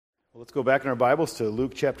Well, let's go back in our Bibles to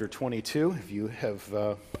Luke chapter 22. If you have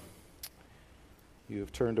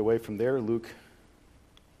turned away from there, Luke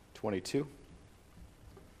 22.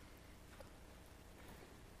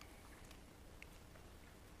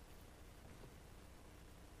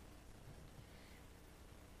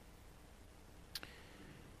 I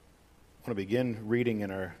want to begin reading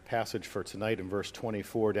in our passage for tonight in verse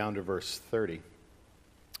 24 down to verse 30.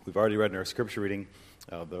 We've already read in our scripture reading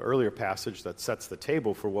the earlier passage that sets the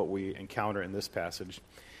table for what we encounter in this passage.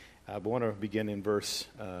 But I want to begin in verse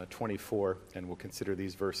 24, and we'll consider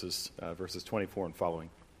these verses 24 and following.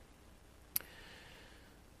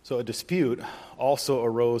 So a dispute also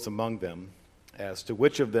arose among them as to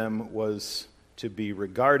which of them was to be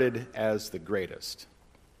regarded as the greatest.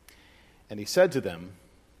 And he said to them,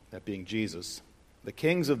 that being Jesus, "The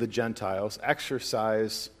kings of the Gentiles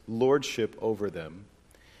exercise lordship over them,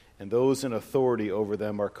 and those in authority over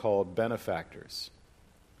them are called benefactors.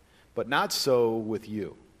 But not so with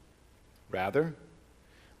you. Rather,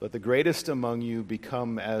 let the greatest among you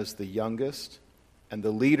become as the youngest, and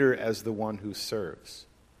the leader as the one who serves.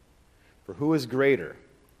 For who is greater,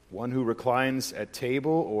 one who reclines at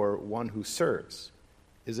table or one who serves?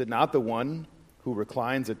 Is it not the one who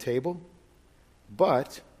reclines at table?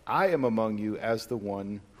 But I am among you as the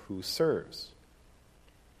one who serves.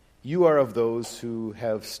 You are of those who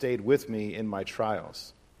have stayed with me in my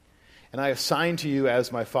trials. And I assign to you,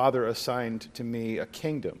 as my Father assigned to me, a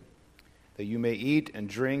kingdom, that you may eat and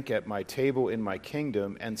drink at my table in my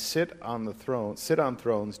kingdom, and sit on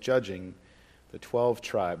thrones judging the 12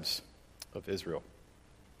 tribes of Israel."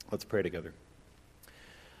 Let's pray together.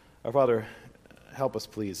 Our Father, help us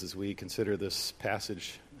please as we consider this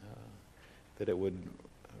passage, that it would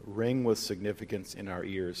ring with significance in our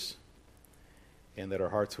ears, and that our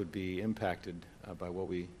hearts would be impacted by what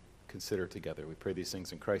we consider together. We pray these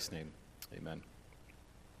things in Christ's name. Amen.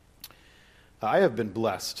 I have been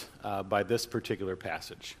blessed by this particular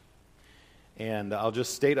passage. And I'll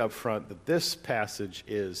just state up front that this passage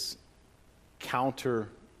is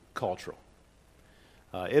counter-cultural.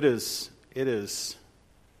 It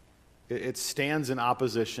stands in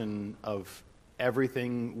opposition of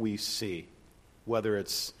everything we see, whether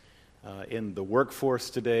it's in the workforce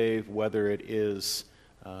today, whether it is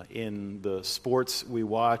in the sports we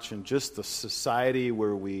watch, and just the society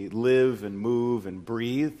where we live and move and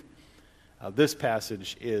breathe. This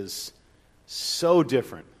passage is so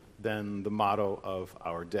different than the motto of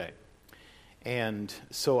our day. And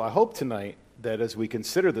so I hope tonight that as we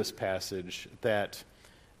consider this passage, that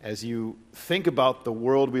as you think about the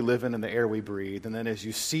world we live in and the air we breathe, and then as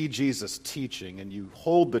you see Jesus teaching and you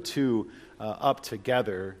hold the two up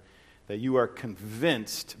together, that you are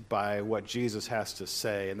convinced by what Jesus has to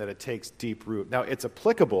say and that it takes deep root. Now, it's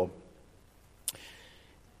applicable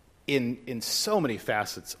in so many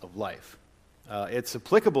facets of life. It's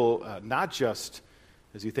applicable not just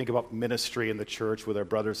as you think about ministry in the church with our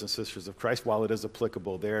brothers and sisters of Christ, while it is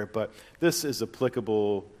applicable there, but this is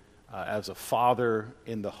applicable as a father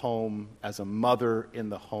in the home, as a mother in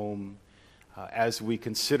the home, as we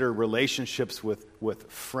consider relationships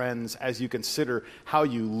with friends, as you consider how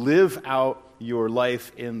you live out your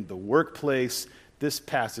life in the workplace. This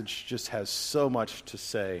passage just has so much to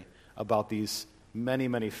say about these many,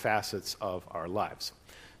 many facets of our lives.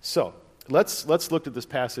 So let's look at this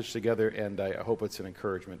passage together, and I hope it's an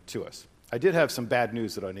encouragement to us. I did have some bad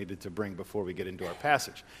news that I needed to bring before we get into our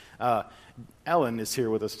passage. Ellen is here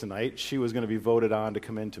with us tonight. She was going to be voted on to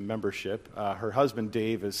come into membership. Her husband,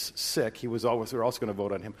 Dave, is sick. We're also going to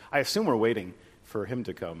vote on him. I assume we're waiting for him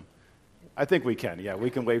to come. I think we can. Yeah, we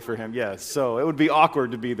can wait for him. Yes. So it would be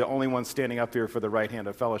awkward to be the only one standing up here for the right hand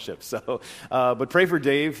of fellowship. So, but pray for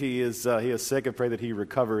Dave. He is sick, and pray that he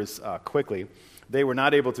recovers quickly. They were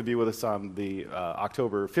not able to be with us on the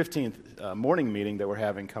October 15th morning meeting that we're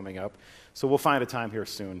having coming up. So we'll find a time here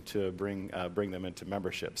soon to bring them into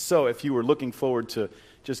membership. So if you were looking forward to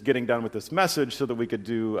just getting done with this message so that we could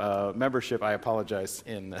do membership, I apologize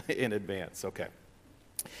in advance. Okay.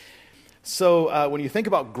 So when you think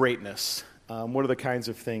about greatness, what are the kinds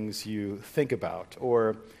of things you think about?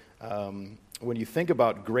 Or when you think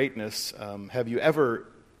about greatness, have you ever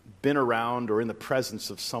been around or in the presence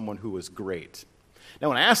of someone who was great? Now,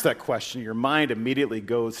 when I ask that question, your mind immediately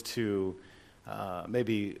goes to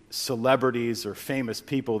maybe celebrities or famous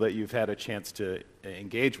people that you've had a chance to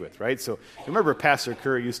engage with, right? So remember Pastor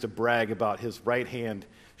Curry used to brag about his right hand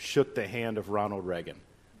shook the hand of Ronald Reagan.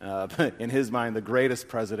 In his mind, the greatest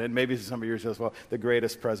president, maybe some of yours as well, the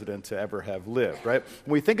greatest president to ever have lived, right?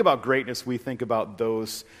 When we think about greatness, we think about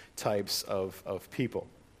those types of people.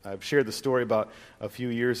 I've shared the story about a few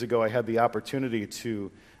years ago. I had the opportunity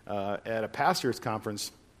to, at a pastor's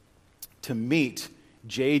conference, to meet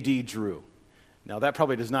J.D. Drew. Now, that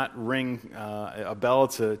probably does not ring a bell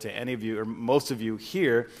to any of you, or most of you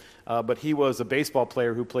here, but he was a baseball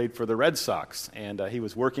player who played for the Red Sox, and he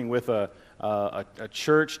was working with a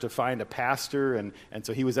church to find a pastor, and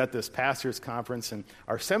so he was at this pastor's conference, and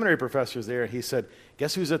our seminary professor was there, and he said,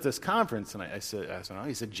 "Guess who's at this conference?" And I said, "Oh."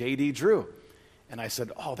 He said, "J.D. Drew." And I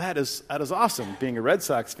said, "Oh, that is awesome." Being a Red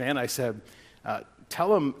Sox fan, I said,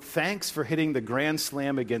 "Tell him thanks for hitting the grand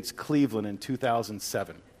slam against Cleveland in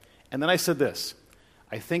 2007. And then I said this: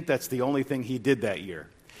 "I think that's the only thing he did that year."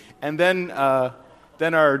 And then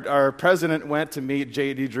our president went to meet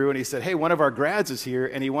J.D. Drew, and he said, "Hey, one of our grads is here,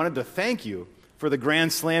 and he wanted to thank you for the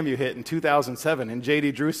grand slam you hit in 2007. And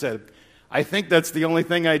J.D. Drew said, "I think that's the only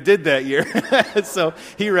thing I did that year." So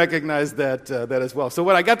he recognized that as well. So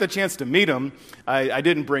when I got the chance to meet him, I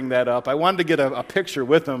didn't bring that up. I wanted to get a picture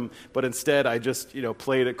with him, but instead I just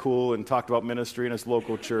played it cool and talked about ministry in his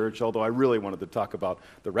local church, although I really wanted to talk about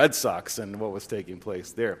the Red Sox and what was taking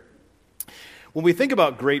place there. When we think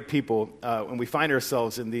about great people, when we find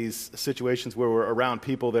ourselves in these situations where we're around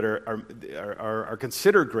people that are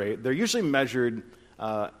considered great, they're usually measured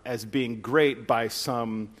as being great by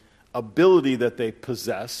some ability that they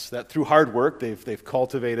possess, that through hard work they've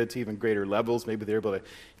cultivated to even greater levels. Maybe they're able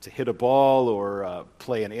to hit a ball or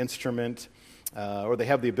play an instrument, or they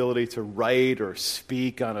have the ability to write or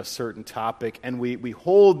speak on a certain topic, and we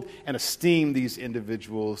hold and esteem these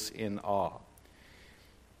individuals in awe.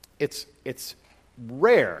 It's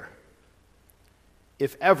rare,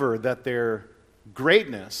 if ever, that their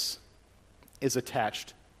greatness is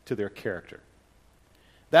attached to their character.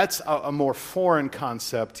 That's a more foreign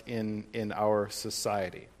concept in our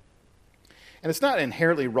society. And it's not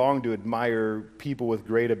inherently wrong to admire people with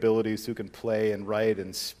great abilities who can play and write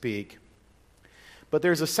and speak. But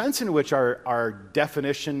there's a sense in which our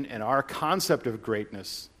definition and our concept of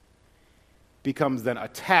greatness becomes then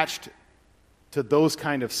attached to those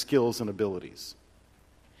kind of skills and abilities.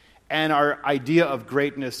 And our idea of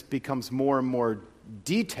greatness becomes more and more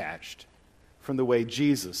detached from the way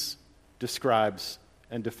Jesus describes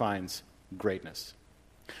and defines greatness.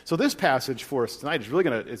 So this passage for us tonight is really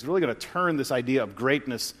going to turn this idea of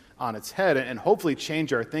greatness on its head and hopefully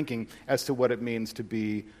change our thinking as to what it means to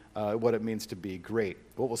be great.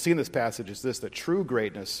 What we'll see in this passage is this: that true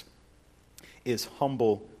greatness is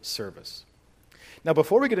humble service. Now,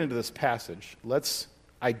 before we get into this passage, let's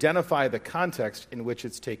identify the context in which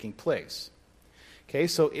it's taking place. Okay,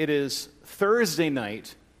 so it is Thursday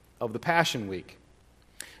night of the Passion Week.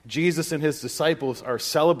 Jesus and his disciples are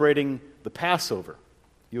celebrating the Passover.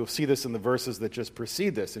 You'll see this in the verses that just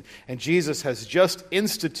precede this. And Jesus has just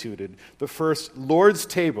instituted the first Lord's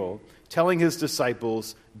table, telling his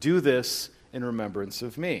disciples, "Do this in remembrance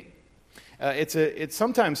of me." It's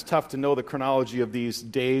sometimes tough to know the chronology of these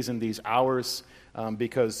days and these hours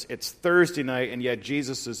because it's Thursday night, and yet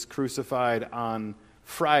Jesus is crucified on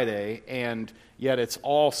Friday, and yet it's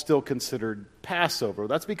all still considered Passover.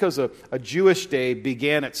 That's because a Jewish day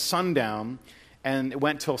began at sundown and it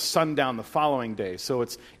went till sundown the following day. So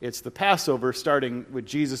it's the Passover starting with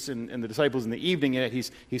Jesus and the disciples in the evening, and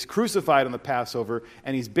he's crucified on the Passover,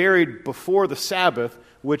 and he's buried before the Sabbath,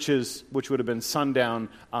 which would have been sundown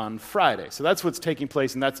on Friday. So that's what's taking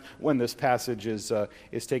place, and that's when this passage is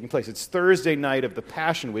taking place. It's Thursday night of the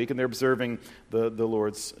Passion Week, and they're observing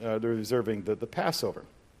the Passover.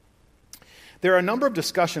 There are a number of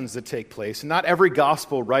discussions that take place, and not every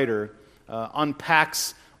gospel writer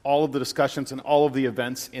unpacks all of the discussions and all of the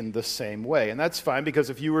events in the same way. And that's fine, because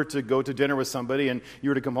if you were to go to dinner with somebody and you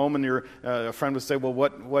were to come home and your friend would say, "Well,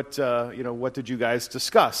 what did you guys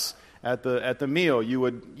discuss at the meal?"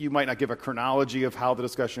 You might not give a chronology of how the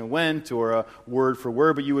discussion went or a word for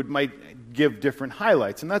word, but you might give different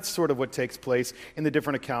highlights. And that's sort of what takes place in the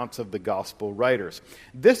different accounts of the gospel writers.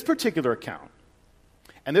 This particular account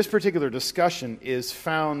and this particular discussion is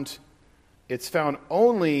found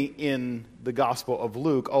only in the Gospel of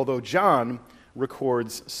Luke, although John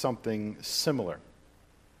records something similar.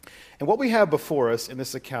 And what we have before us in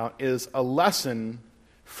this account is a lesson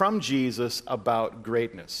from Jesus about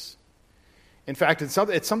greatness. In fact,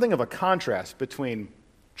 it's something of a contrast between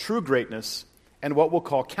true greatness and what we'll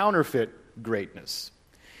call counterfeit greatness.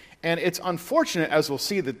 And it's unfortunate, as we'll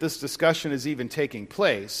see, that this discussion is even taking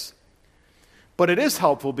place. But it is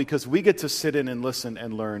helpful because we get to sit in and listen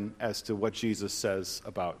and learn as to what Jesus says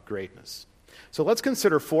about greatness. So let's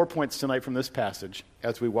consider 4 points tonight from this passage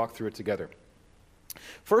as we walk through it together.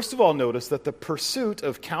 First of all, notice that the pursuit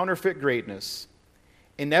of counterfeit greatness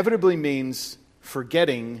inevitably means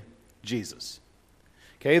forgetting Jesus.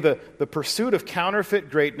 Okay, the pursuit of counterfeit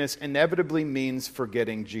greatness inevitably means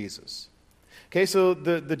forgetting Jesus. Okay, so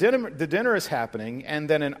the dinner is happening, and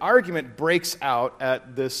then an argument breaks out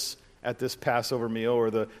at this Passover meal, or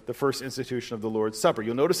the first institution of the Lord's Supper.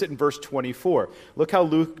 You'll notice it in verse 24. Look how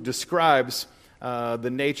Luke describes the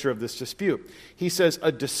nature of this dispute. He says, a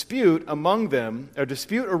dispute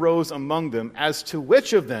arose among them as to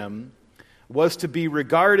which of them was to be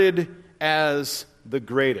regarded as the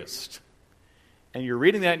greatest. And you're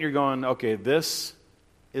reading that and you're going, okay, this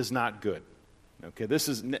is not good. Okay, this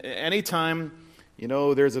is, anytime,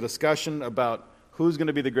 there's a discussion about who's going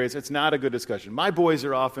to be the greatest, it's not a good discussion. My boys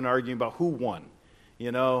are often arguing about who won.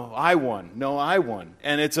 I won. No, I won.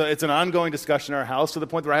 And it's an ongoing discussion in our house to the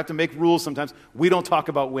point where I have to make rules sometimes. We don't talk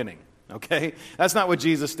about winning, okay? That's not what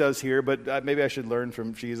Jesus does here, but maybe I should learn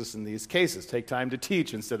from Jesus in these cases. Take time to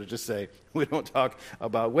teach instead of just say, we don't talk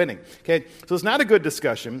about winning, okay? So it's not a good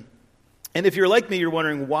discussion. And if you're like me, you're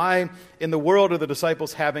wondering why in the world are the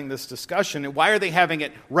disciples having this discussion, and why are they having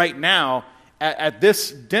it right now at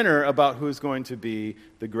this dinner about who's going to be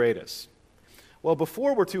the greatest? Well,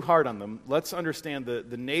 before we're too hard on them, let's understand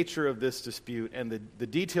the nature of this dispute and the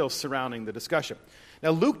details surrounding the discussion.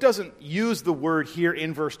 Now, Luke doesn't use the word here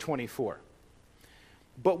in verse 24,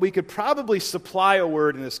 but we could probably supply a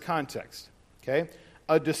word in this context, okay?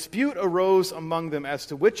 A dispute arose among them as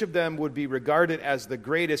to which of them would be regarded as the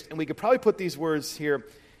greatest, and we could probably put these words here,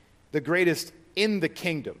 the greatest in the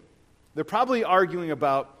kingdom. They're probably arguing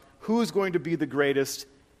about who's going to be the greatest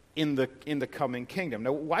in the coming kingdom.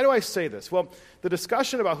 Now, why do I say this? Well, the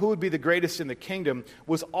discussion about who would be the greatest in the kingdom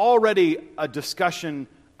was already a discussion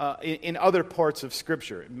in other parts of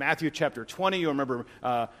Scripture. In Matthew chapter 20, you remember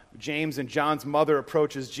James and John's mother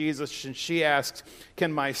approaches Jesus, and she asks,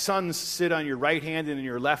 can my sons sit on your right hand and in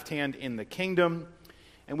your left hand in the kingdom?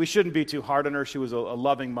 And we shouldn't be too hard on her. She was a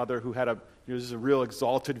loving mother who had a real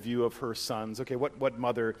exalted view of her sons. Okay, what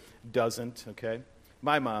mother doesn't? Okay,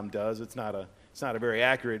 my mom does. It's not a very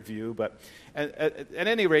accurate view, but at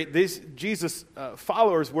any rate, these Jesus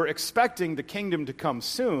followers were expecting the kingdom to come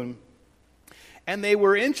soon, and they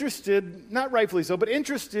were interested, not rightfully so, but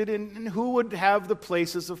interested in who would have the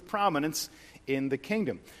places of prominence in the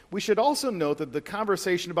kingdom. We should also note that the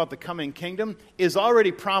conversation about the coming kingdom is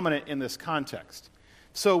already prominent in this context.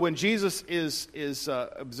 So when Jesus is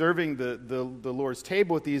observing the Lord's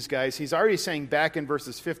table with these guys, he's already saying back in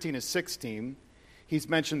verses 15 and 16, he's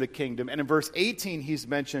mentioned the kingdom. And in verse 18, he's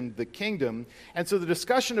mentioned the kingdom. And so the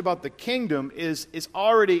discussion about the kingdom is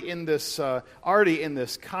already in this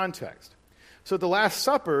context. So at the Last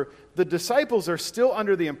Supper, the disciples are still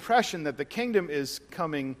under the impression that the kingdom is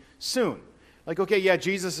coming soon. Like, okay, yeah,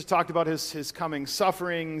 Jesus has talked about his coming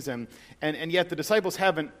sufferings, and yet the disciples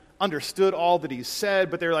haven't understood all that he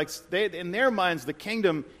said, but they're like, in their minds, the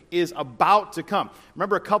kingdom is about to come.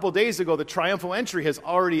 Remember, a couple days ago, the triumphal entry has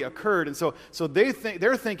already occurred, and so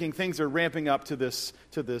they're thinking things are ramping up to this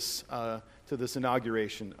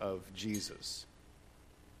inauguration of Jesus.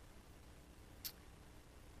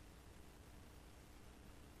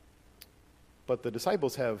 But the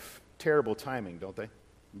disciples have terrible timing, don't they?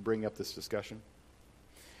 Bring up this discussion.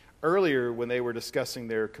 Earlier, when they were discussing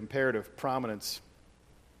their comparative prominence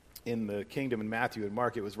in the kingdom in Matthew and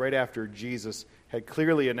Mark, it was right after Jesus had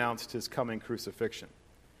clearly announced his coming crucifixion.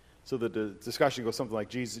 So the discussion goes something like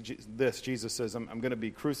Jesus says, I'm going to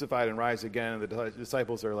be crucified and rise again. And the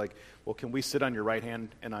disciples are like, well, can we sit on your right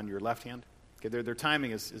hand and on your left hand? Okay, their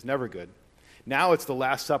timing is never good. Now it's the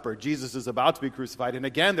Last Supper. Jesus is about to be crucified. And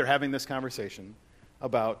again, they're having this conversation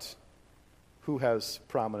about who has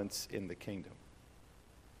prominence in the kingdom.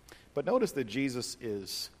 But notice that Jesus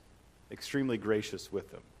is extremely gracious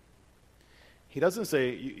with them. He doesn't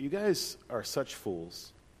say, you guys are such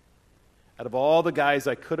fools. Out of all the guys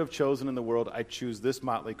I could have chosen in the world, I choose this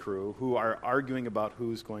motley crew who are arguing about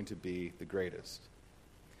who's going to be the greatest.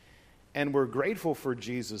 And we're grateful for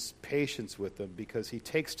Jesus' patience with them because he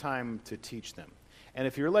takes time to teach them. And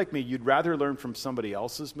if you're like me, you'd rather learn from somebody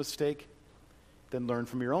else's mistake than learn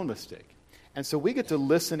from your own mistake. And so we get to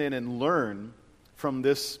listen in and learn from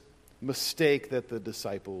this mistake that the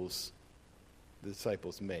disciples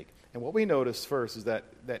make. And what we notice first is that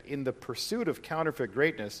in the pursuit of counterfeit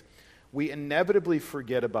greatness, we inevitably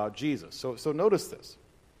forget about Jesus. So notice this.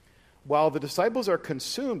 While the disciples are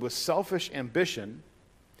consumed with selfish ambition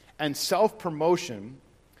and self-promotion,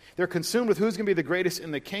 they're consumed with who's going to be the greatest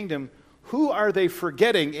in the kingdom, who are they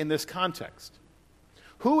forgetting in this context?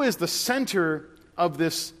 Who is the center of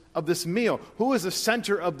this meal? Who is the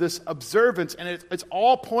center of this observance? And it's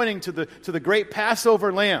all pointing to the great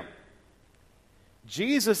Passover lamb.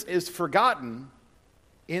 Jesus is forgotten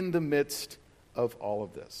in the midst of all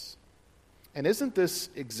of this. And isn't this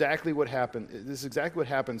exactly what happened? This is exactly what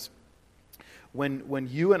happens when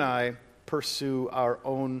you and I pursue our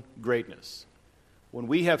own greatness, when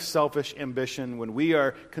we have selfish ambition, when we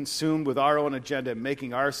are consumed with our own agenda and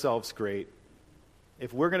making ourselves great,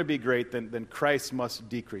 if we're going to be great, then Christ must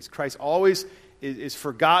decrease. Christ always is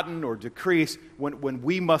forgotten or decreased when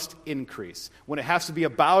we must increase. When it has to be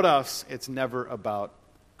about us, it's never about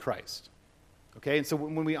Christ. Okay, and so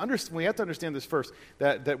when we have to understand this first,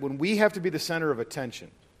 that when we have to be the center of attention,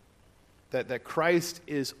 that Christ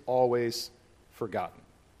is always forgotten.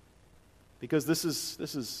 Because this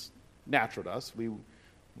is natural to us. We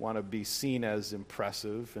want to be seen as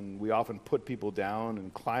impressive, and we often put people down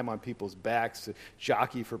and climb on people's backs to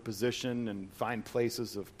jockey for position and find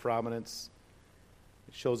places of prominence.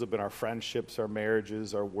 It shows up in our friendships, our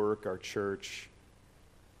marriages, our work, our church.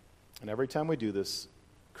 And every time we do this,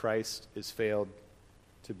 Christ is failed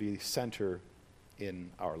to be center in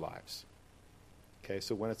our lives. Okay,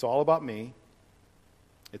 so when it's all about me,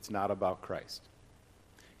 it's not about Christ.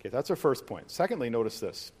 Okay, that's our first point. Secondly, notice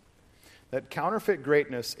this, that counterfeit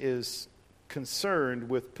greatness is concerned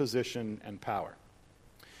with position and power.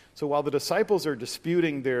 So while the disciples are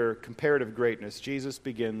disputing their comparative greatness, Jesus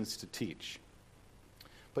begins to teach.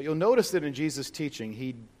 But you'll notice that in Jesus' teaching,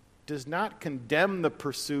 he does not condemn the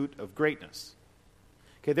pursuit of greatness.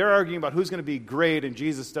 Okay, they're arguing about who's going to be great, and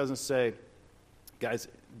Jesus doesn't say, guys,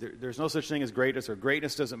 there's no such thing as greatness, or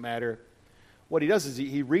greatness doesn't matter. What he does is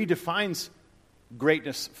he redefines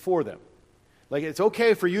greatness for them. Like, it's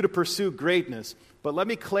okay for you to pursue greatness, but let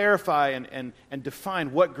me clarify and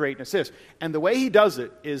define what greatness is. And the way he does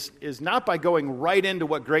it is not by going right into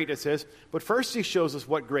what greatness is, but first he shows us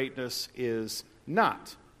what greatness is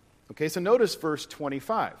not. Okay, so notice verse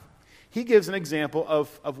 25. He gives an example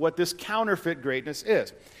of what this counterfeit greatness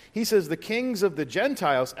is. He says, the kings of the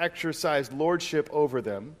Gentiles exercised lordship over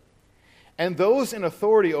them, and those in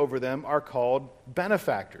authority over them are called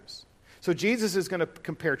benefactors. So Jesus is going to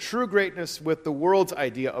compare true greatness with the world's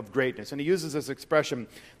idea of greatness. And he uses this expression,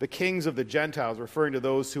 the kings of the Gentiles, referring to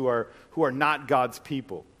those who are not God's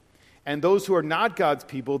people. And those who are not God's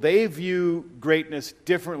people, they view greatness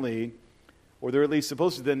differently, or they're at least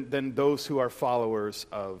supposed to, than those who are followers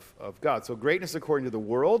of God. So greatness, according to the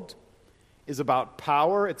world, is about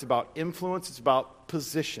power, it's about influence, it's about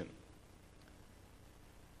position.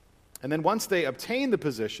 And then once they obtain the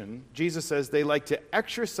position, Jesus says they like to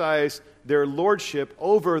exercise their lordship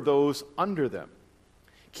over those under them,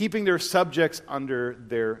 keeping their subjects under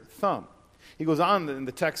their thumb. He goes on, and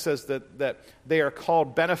the text says that they are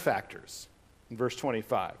called benefactors in verse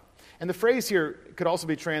 25. And the phrase here could also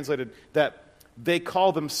be translated that they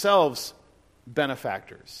call themselves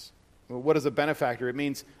benefactors. Well, what is a benefactor? It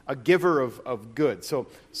means a giver of good. So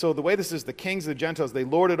the way this is, the kings of the Gentiles, they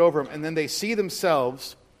lord it over them, and then they see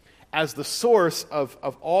themselves as the source of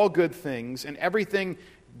all good things, and everything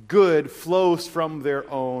good flows from their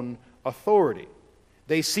own authority.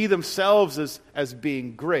 They see themselves as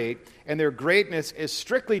being great, and their greatness is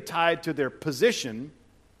strictly tied to their position,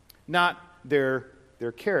 not their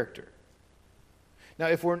character. Now,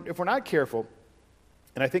 if we're not careful,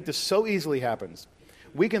 and I think this so easily happens,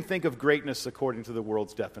 we can think of greatness according to the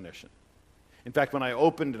world's definition. In fact, when I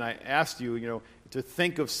opened and I asked you, to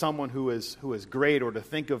think of someone who is great, or to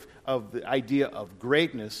think of the idea of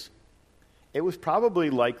greatness, it was probably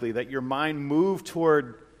likely that your mind moved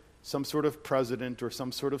toward some sort of president or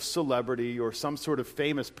some sort of celebrity or some sort of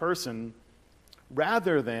famous person,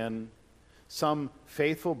 rather than some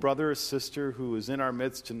faithful brother or sister who is in our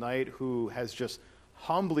midst tonight who has just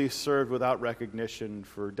humbly served without recognition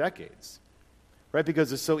for decades. Right?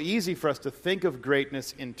 Because it's so easy for us to think of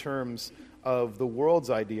greatness in terms of the world's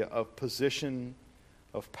idea of position,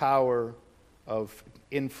 of power, of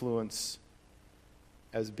influence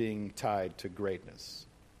as being tied to greatness.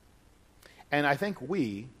 And I think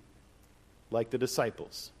we, like the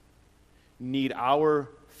disciples, need our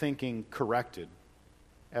thinking corrected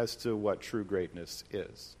as to what true greatness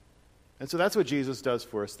is. And so that's what Jesus does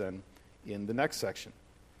for us then in the next section.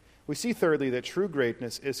 We see thirdly that true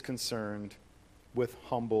greatness is concerned with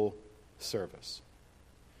humble service.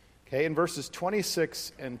 Okay, in verses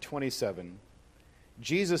 26 and 27,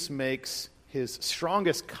 Jesus makes his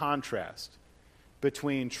strongest contrast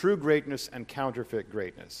between true greatness and counterfeit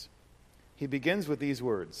greatness. He begins with these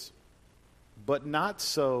words, "But not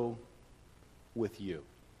so with you."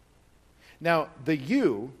 Now,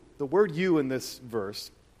 the word you in this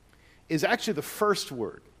verse, is actually the first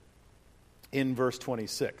word in verse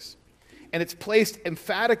 26. And it's placed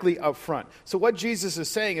emphatically up front. So what Jesus is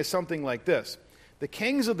saying is something like this. The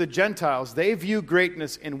kings of the Gentiles, they view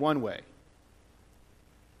greatness in one way.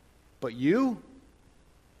 But you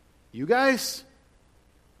guys,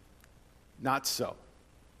 not so.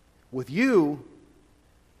 With you,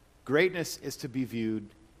 greatness is to be viewed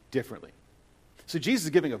differently. So Jesus is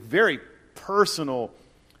giving a very personal,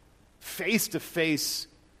 face-to-face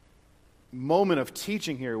moment of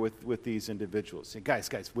teaching here with these individuals. Saying, guys,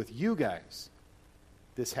 with you guys,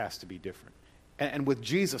 this has to be different. And with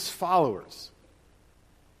Jesus' followers,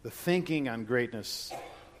 the thinking on greatness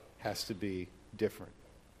has to be different.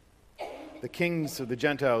 The kings of the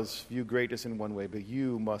Gentiles view greatness in one way, but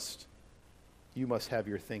you must have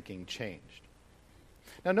your thinking changed.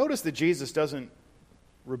 Now notice that Jesus doesn't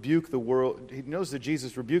rebuke the world. He knows that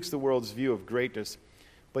Jesus rebukes the world's view of greatness,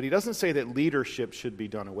 but he doesn't say that leadership should be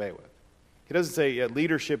done away with. He doesn't say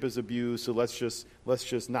leadership is abused, so let's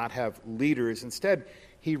just not have leaders. Instead,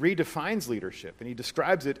 he redefines leadership, and he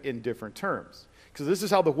describes it in different terms. Because this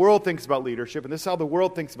is how the world thinks about leadership, and this is how the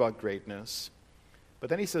world thinks about greatness. But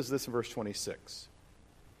then he says this in verse 26.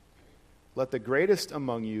 Let the greatest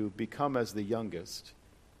among you become as the youngest,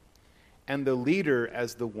 and the leader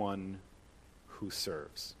as the one who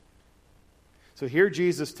serves. So here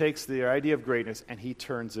Jesus takes the idea of greatness and he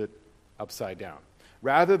turns it upside down.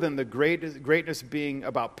 Rather than the greatness being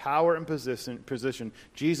about power and position,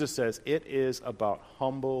 Jesus says it is about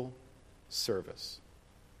humble service.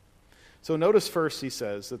 So notice first he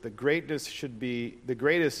says that the greatest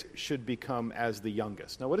should become as the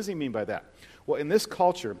youngest. Now what does he mean by that? Well, in this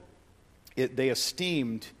culture, they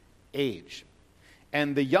esteemed age.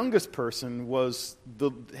 And the youngest person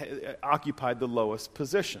occupied the lowest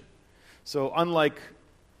position. So unlike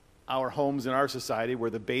our homes in our society where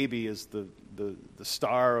the baby is the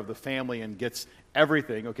star of the family and gets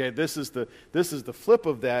everything, okay, this is the flip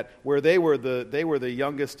of that, where they were the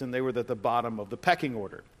youngest and they were at the bottom of the pecking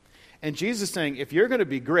order. And Jesus is saying, if you're going to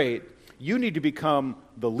be great, you need to become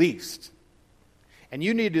the least. And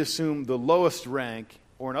you need to assume the lowest rank,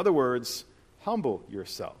 or in other words, humble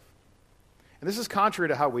yourself. And this is contrary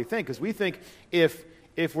to how we think, because we think if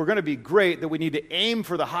we're going to be great, that we need to aim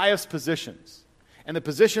for the highest positions and the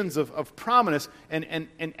positions of prominence, and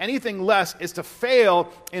anything less is to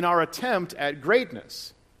fail in our attempt at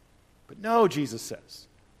greatness. But no, Jesus says,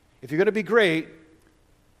 if you're going to be great,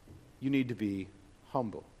 you need to be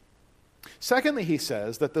humble. Secondly, he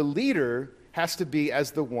says that the leader has to be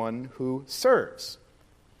as the one who serves.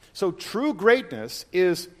 So true greatness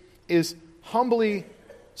is humbly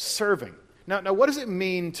serving. Now, what does it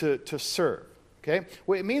mean to serve? Okay,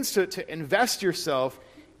 well, it means to invest yourself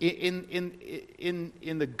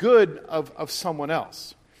in the good of someone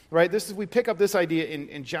else. Right? We pick up this idea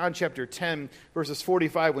in John chapter 10, verses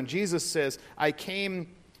 45, when Jesus says, "I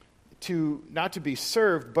came to not to be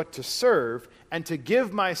served, but to serve, and to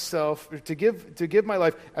give my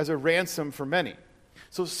life as a ransom for many."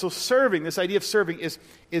 So serving, this idea of serving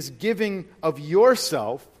is giving of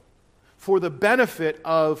yourself for the benefit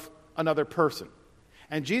of another person.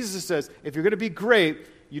 And Jesus says, if you're going to be great,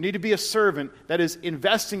 you need to be a servant that is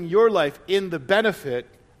investing your life in the benefit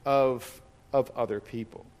of other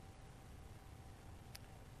people.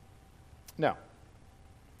 Now,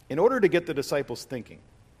 in order to get the disciples thinking,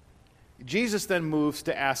 Jesus then moves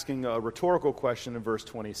to asking a rhetorical question in verse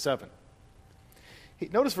 27.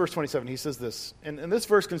 Notice verse 27, he says this, and this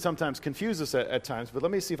verse can sometimes confuse us at times, but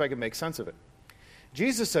let me see if I can make sense of it.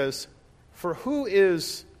 Jesus says, "For who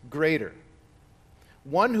is greater,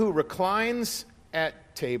 one who reclines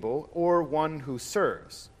at table or one who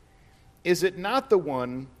serves? Is it not the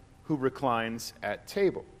one who reclines at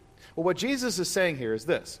table?" Well, what Jesus is saying here is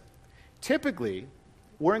this. Typically,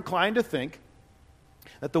 we're inclined to think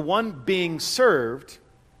that the one being served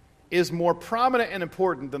is more prominent and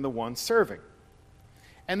important than the one serving.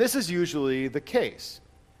 And this is usually the case.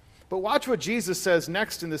 But watch what Jesus says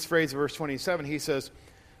next in this phrase, verse 27. He says,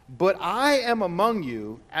 "But I am among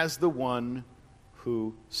you as the one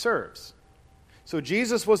who serves." So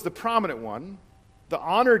Jesus was the prominent one, the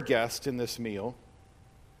honored guest in this meal,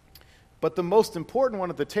 but the most important one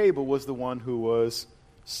at the table was the one who was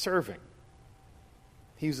serving.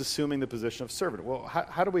 He was assuming the position of servant. Well,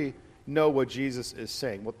 how do we know what Jesus is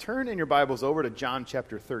saying? Well, turn in your Bibles over to John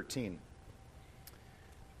chapter 13.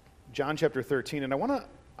 John chapter 13, and I want to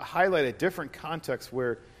highlight a different context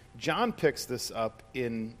where John picks this up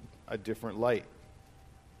in a different light.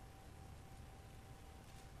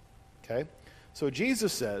 Okay? So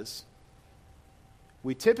Jesus says,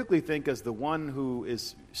 we typically think as the one who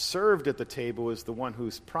is served at the table is the one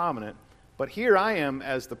who's prominent, but here I am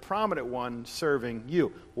as the prominent one serving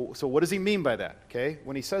you. Well, so what does he mean by that, okay,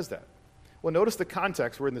 when he says that? Well, notice the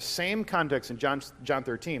context. We're in the same context in John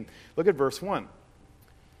 13. Look at verse 1.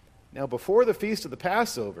 "Now before the feast of the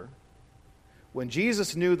Passover, when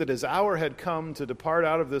Jesus knew that his hour had come to depart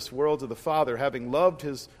out of this world to the Father, having loved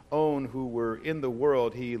his own who were in the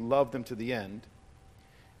world, he loved them to the end.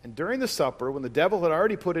 And during the supper, when the devil had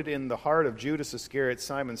already put it in the heart of Judas Iscariot,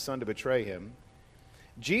 Simon's son, to betray him,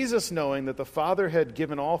 Jesus, knowing that the Father had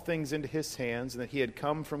given all things into his hands and that he had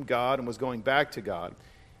come from God and was going back to God,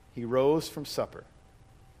 he rose from supper.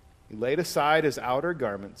 He laid aside his outer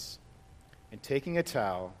garments and, taking a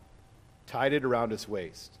towel, tied it around his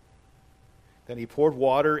waist. Then he poured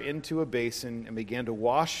water into a basin and began to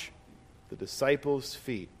wash the disciples'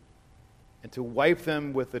 feet and to wipe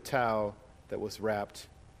them with the towel that was wrapped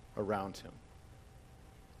around him.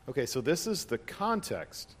 Okay, so this is the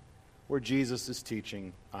context where Jesus is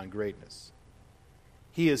teaching on greatness.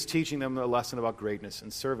 He is teaching them a lesson about greatness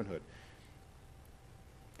and servanthood.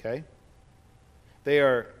 Okay?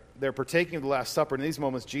 They're partaking of the Last Supper. In these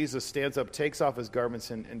moments, Jesus stands up, takes off his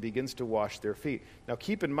garments, and begins to wash their feet. Now,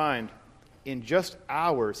 keep in mind, in just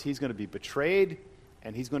hours, he's going to be betrayed,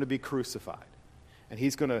 and he's going to be crucified. And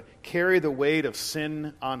he's going to carry the weight of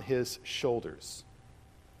sin on his shoulders.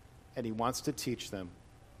 And he wants to teach them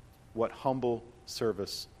what humble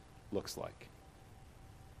service looks like.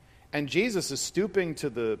 And Jesus is stooping to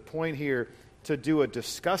the point here to do a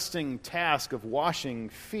disgusting task of washing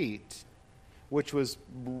feet, which was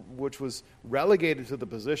relegated to the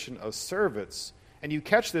position of servants. And you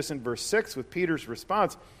catch this in verse 6 with Peter's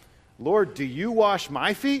response, "Lord, do you wash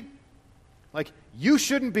my feet?" Like, you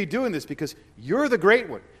shouldn't be doing this because you're the great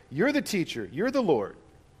one. You're the teacher. You're the Lord.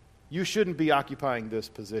 You shouldn't be occupying this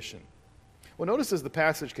position. Well, notice as the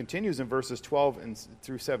passage continues in verses 12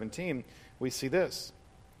 through 17, we see this.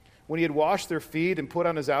 When he had washed their feet and put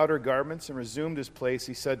on his outer garments and resumed his place,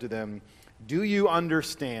 he said to them, "Do you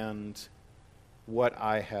understand what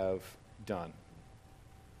I have done?"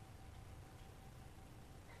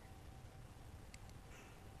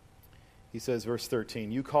 He says, verse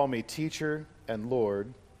 13, "You call me teacher and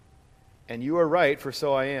Lord, and you are right, for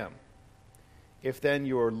so I am. If then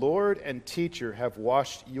your Lord and teacher have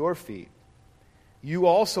washed your feet, you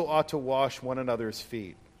also ought to wash one another's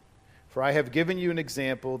feet. For I have given you an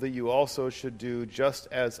example that you also should do just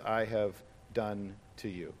as I have done to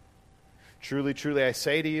you. Truly, truly, I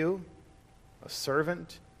say to you, a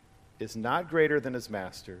servant is not greater than his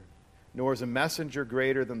master, nor is a messenger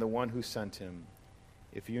greater than the one who sent him.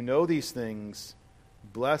 If you know these things,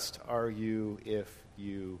 blessed are you if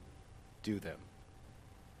you do them."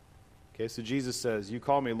 Okay, so Jesus says, you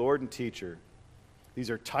call me Lord and teacher. These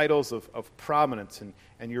are titles of prominence,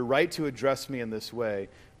 and you're right to address me in this way.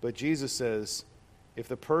 But Jesus says, if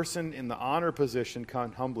the person in the honor position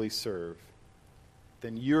can humbly serve,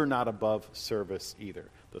 then you're not above service either.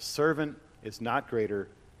 The servant is not greater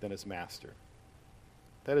than his master.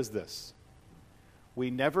 That is this. We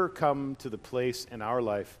never come to the place in our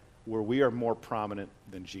life where we are more prominent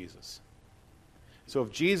than Jesus. So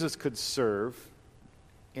if Jesus could serve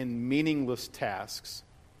in meaningless tasks,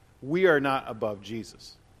 we are not above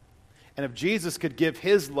Jesus. And if Jesus could give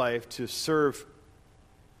his life to serve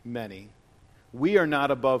many, we are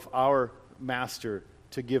not above our master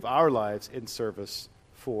to give our lives in service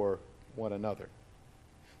for one another.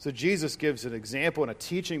 So Jesus gives an example and a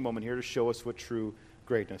teaching moment here to show us what true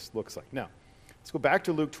greatness looks like. Now, let's go back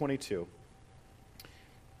to Luke 22.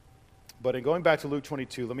 But in going back to Luke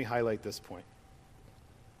 22, let me highlight this point.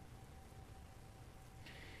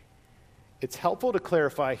 It's helpful to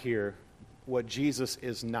clarify here what Jesus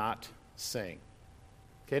is not saying.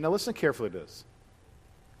 Okay, now listen carefully to this.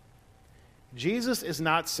 Jesus is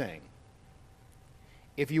not saying,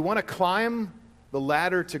 if you want to climb the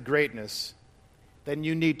ladder to greatness, then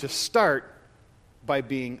you need to start by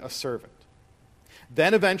being a servant.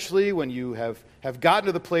 Then eventually, when you have gotten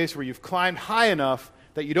to the place where you've climbed high enough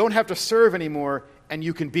that you don't have to serve anymore and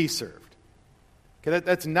you can be served. Okay,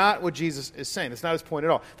 that's not what Jesus is saying. That's not his point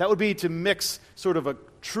at all. That would be to mix sort of a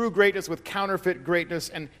true greatness with counterfeit greatness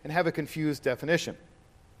and have a confused definition.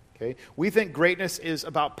 Okay? We think greatness is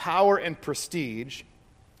about power and prestige,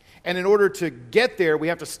 and in order to get there, we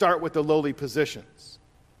have to start with the lowly positions.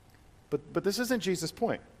 But this isn't Jesus'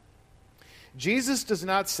 point. Jesus does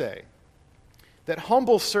not say that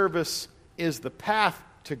humble service is the path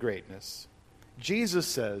to greatness. Jesus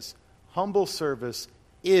says humble service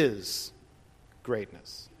is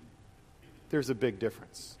greatness. There's a big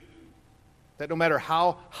difference. That no matter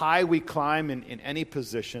how high we climb in any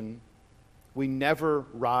position, we never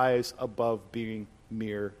rise above being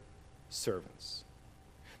mere servants.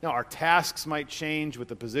 Now, our tasks might change with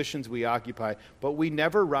the positions we occupy, but we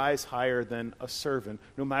never rise higher than a servant,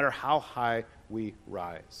 no matter how high we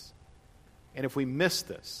rise. And if we miss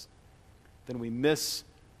this, then we miss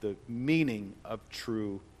the meaning of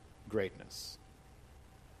true greatness.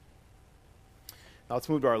 Now let's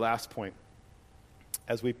move to our last point.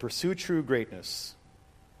 As we pursue true greatness,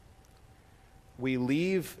 we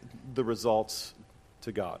leave the results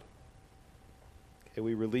to God. Okay,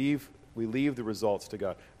 we leave the results to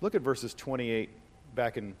God. Look at verses 28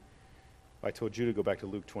 I told you to go back to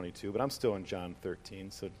Luke 22, but I'm still in John 13,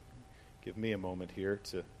 so give me a moment here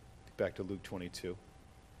to get back to Luke 22.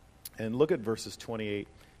 And look at verses 28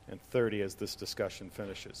 and 30 as this discussion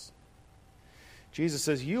finishes. Jesus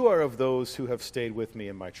says, "You are of those who have stayed with me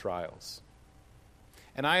in my trials.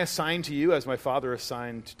 And I assign to you, as my Father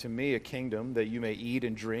assigned to me, a kingdom, that you may eat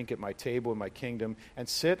and drink at my table in my kingdom, and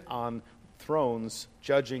sit on thrones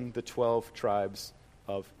judging the 12 tribes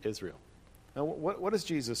of Israel." Now, what is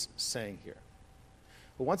Jesus saying here?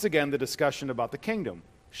 Well, once again, the discussion about the kingdom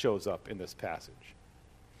shows up in this passage.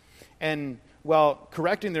 And while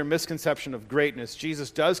correcting their misconception of greatness,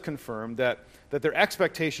 Jesus does confirm that their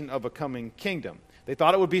expectation of a coming kingdom, they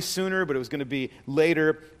thought it would be sooner, but it was going to be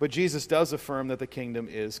later, but Jesus does affirm that the kingdom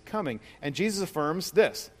is coming. And Jesus affirms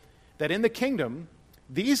this, that in the kingdom,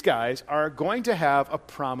 these guys are going to have a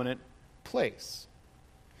prominent place.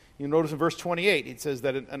 You notice in verse 28, it says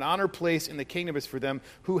that an honor place in the kingdom is for them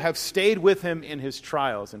who have stayed with him in his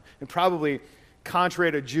trials. And probably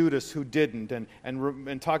contrary to Judas, who didn't,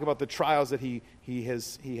 and talk about the trials that he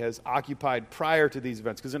has occupied prior to these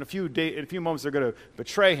events. Because in a few moments they're going to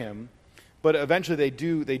betray him, but eventually they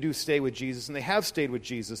do stay with Jesus, and they have stayed with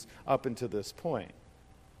Jesus up until this point.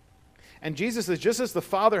 And Jesus says, just as the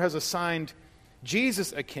Father has assigned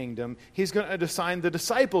Jesus a kingdom, he's going to assign the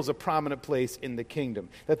disciples a prominent place in the kingdom,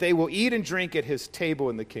 that they will eat and drink at his table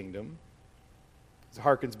in the kingdom. It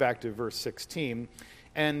harkens back to verse 16.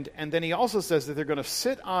 And then he also says that they're going to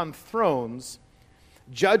sit on thrones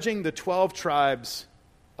judging the 12 tribes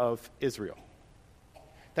of Israel.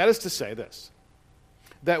 That is to say this,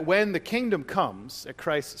 that when the kingdom comes at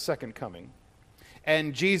Christ's second coming,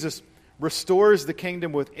 and Jesus restores the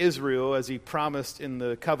kingdom with Israel as he promised in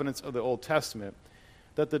the covenants of the Old Testament,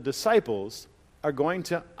 that the disciples are going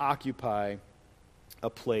to occupy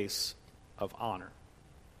a place of honor.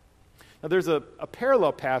 Now there's a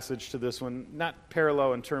parallel passage to this one, not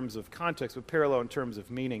parallel in terms of context, but parallel in terms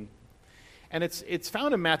of meaning. And it's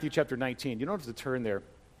found in Matthew chapter 19. You don't have to turn there,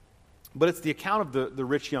 but it's the account of the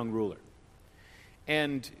rich young ruler.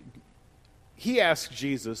 And he asked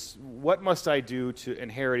Jesus, "What must I do to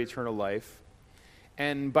inherit eternal life?"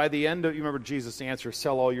 And by the end of, you remember Jesus' answer,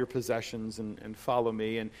 "Sell all your possessions and follow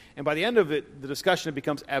me." And by the end of it, the discussion, it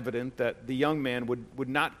becomes evident that the young man would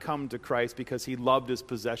not come to Christ because he loved his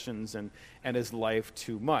possessions and his life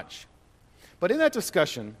too much. But in that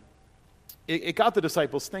discussion, it got the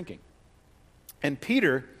disciples thinking. And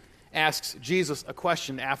Peter asks Jesus a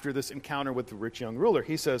question after this encounter with the rich young ruler.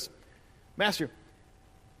 He says, "Master,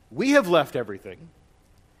 we have left everything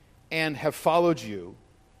and have followed you.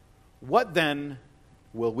 What then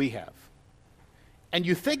will we have?" And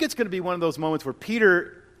you think it's going to be one of those moments where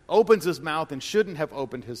Peter opens his mouth and shouldn't have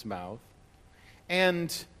opened his mouth.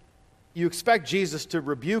 And you expect Jesus to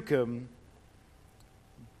rebuke him,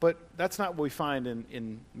 but that's not what we find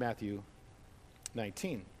in Matthew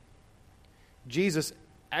 19. Jesus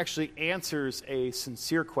actually answers a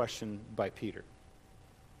sincere question by Peter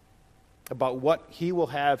about what he will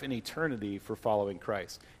have in eternity for following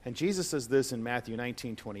Christ. And Jesus says this in Matthew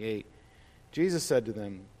 19:28. Jesus said to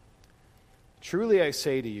them, "Truly I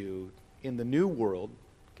say to you, in the new world,"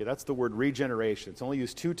 okay, that's the word regeneration. It's only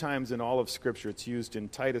used 2 times in all of Scripture. It's used in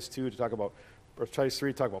Titus 2 to talk about, or Titus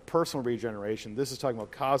 3 to talk about personal regeneration. This is talking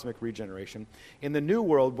about cosmic regeneration. In the new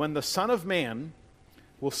world, when the Son of Man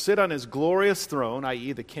will sit on his glorious throne,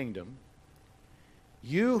 i.e. the kingdom,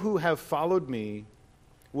 you who have followed me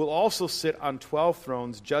will also sit on 12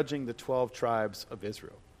 thrones judging the 12 tribes of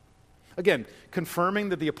Israel. Again, confirming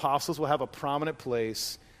that the apostles will have a prominent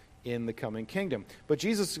place in the coming kingdom. But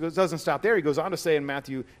Jesus doesn't stop there. He goes on to say in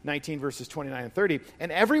Matthew 19, verses 29 and 30,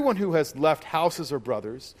 "And everyone who has left houses or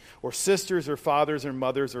brothers, or sisters or fathers or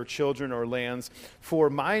mothers or children or lands, for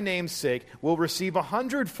my name's sake, will receive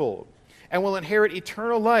 100-fold and will inherit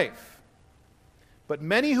eternal life. But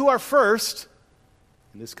many who are first,"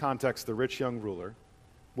 in this context, the rich young ruler,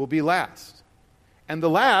 "will be last. And the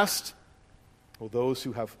last, well, those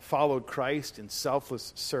who have followed Christ in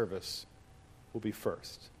selfless service, will be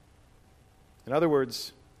first." In other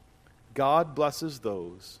words, God blesses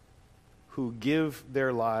those who give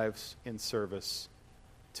their lives in service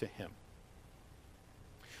to him.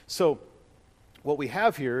 So, what we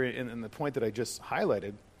have here, in the point that I just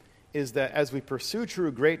highlighted, is that as we pursue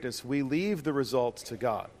true greatness, we leave the results to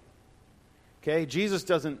God. Okay? Jesus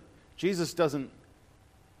doesn't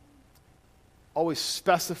always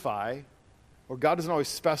specify, or God doesn't always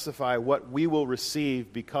specify what we will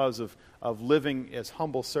receive because of living as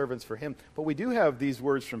humble servants for him. But we do have these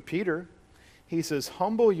words from Peter. He says,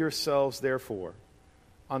 "Humble yourselves, therefore,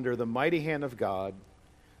 under the mighty hand of God,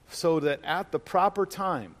 so that at the proper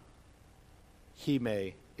time he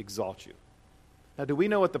may exalt you." Now, do we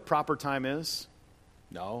know what the proper time is?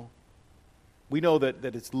 No. We know that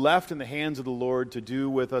it's left in the hands of the Lord to do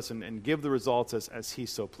with us and give the results as he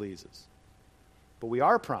so pleases. But we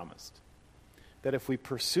are promised that if we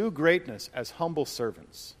pursue greatness as humble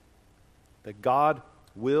servants, that God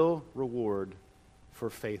will reward for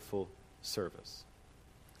faithful service.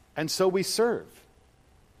 And so we serve,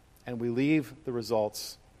 and we leave the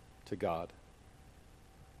results to God.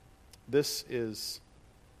 This is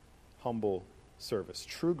humble service.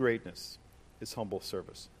 True greatness is humble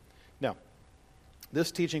service. Now,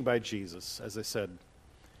 this teaching by Jesus, as I said,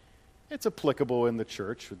 it's applicable in the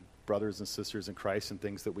church with brothers and sisters in Christ and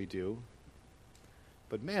things that we do.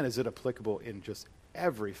 But man, is it applicable in just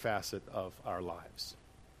every facet of our lives.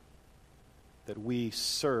 That we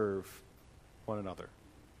serve one another.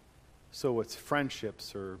 So it's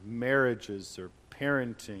friendships or marriages or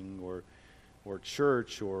parenting or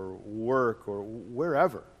church or work or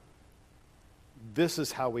wherever. This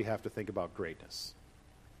is how we have to think about greatness.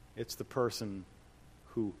 It's the person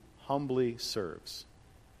who humbly serves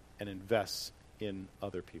and invests in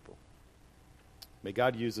other people. May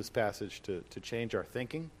God use this passage to change our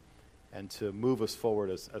thinking and to move us forward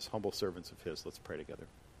as humble servants of his. Let's pray together.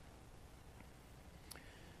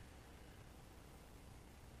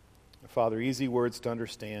 Father, easy words to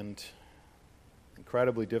understand,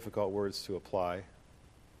 incredibly difficult words to apply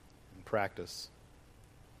and practice.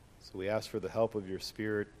 So we ask for the help of your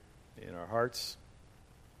Spirit in our hearts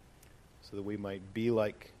so that we might be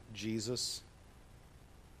like Jesus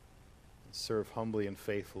and serve humbly and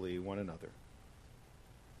faithfully one another.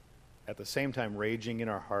 At the same time, raging in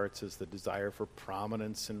our hearts is the desire for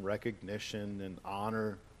prominence and recognition and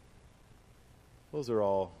honor. Those are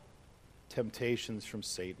all temptations from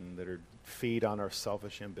Satan that feed on our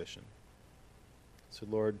selfish ambition. So,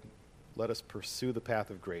 Lord, let us pursue the path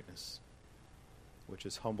of greatness, which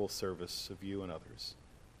is humble service of you and others.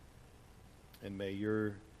 And may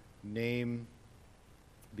your name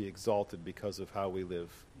be exalted because of how we live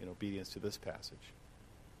in obedience to this passage.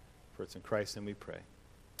 For it's in Christ's name we pray.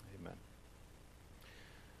 Amen.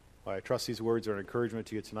 Well, I trust these words are an encouragement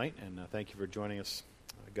to you tonight, and thank you for joining us.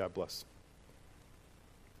 God bless.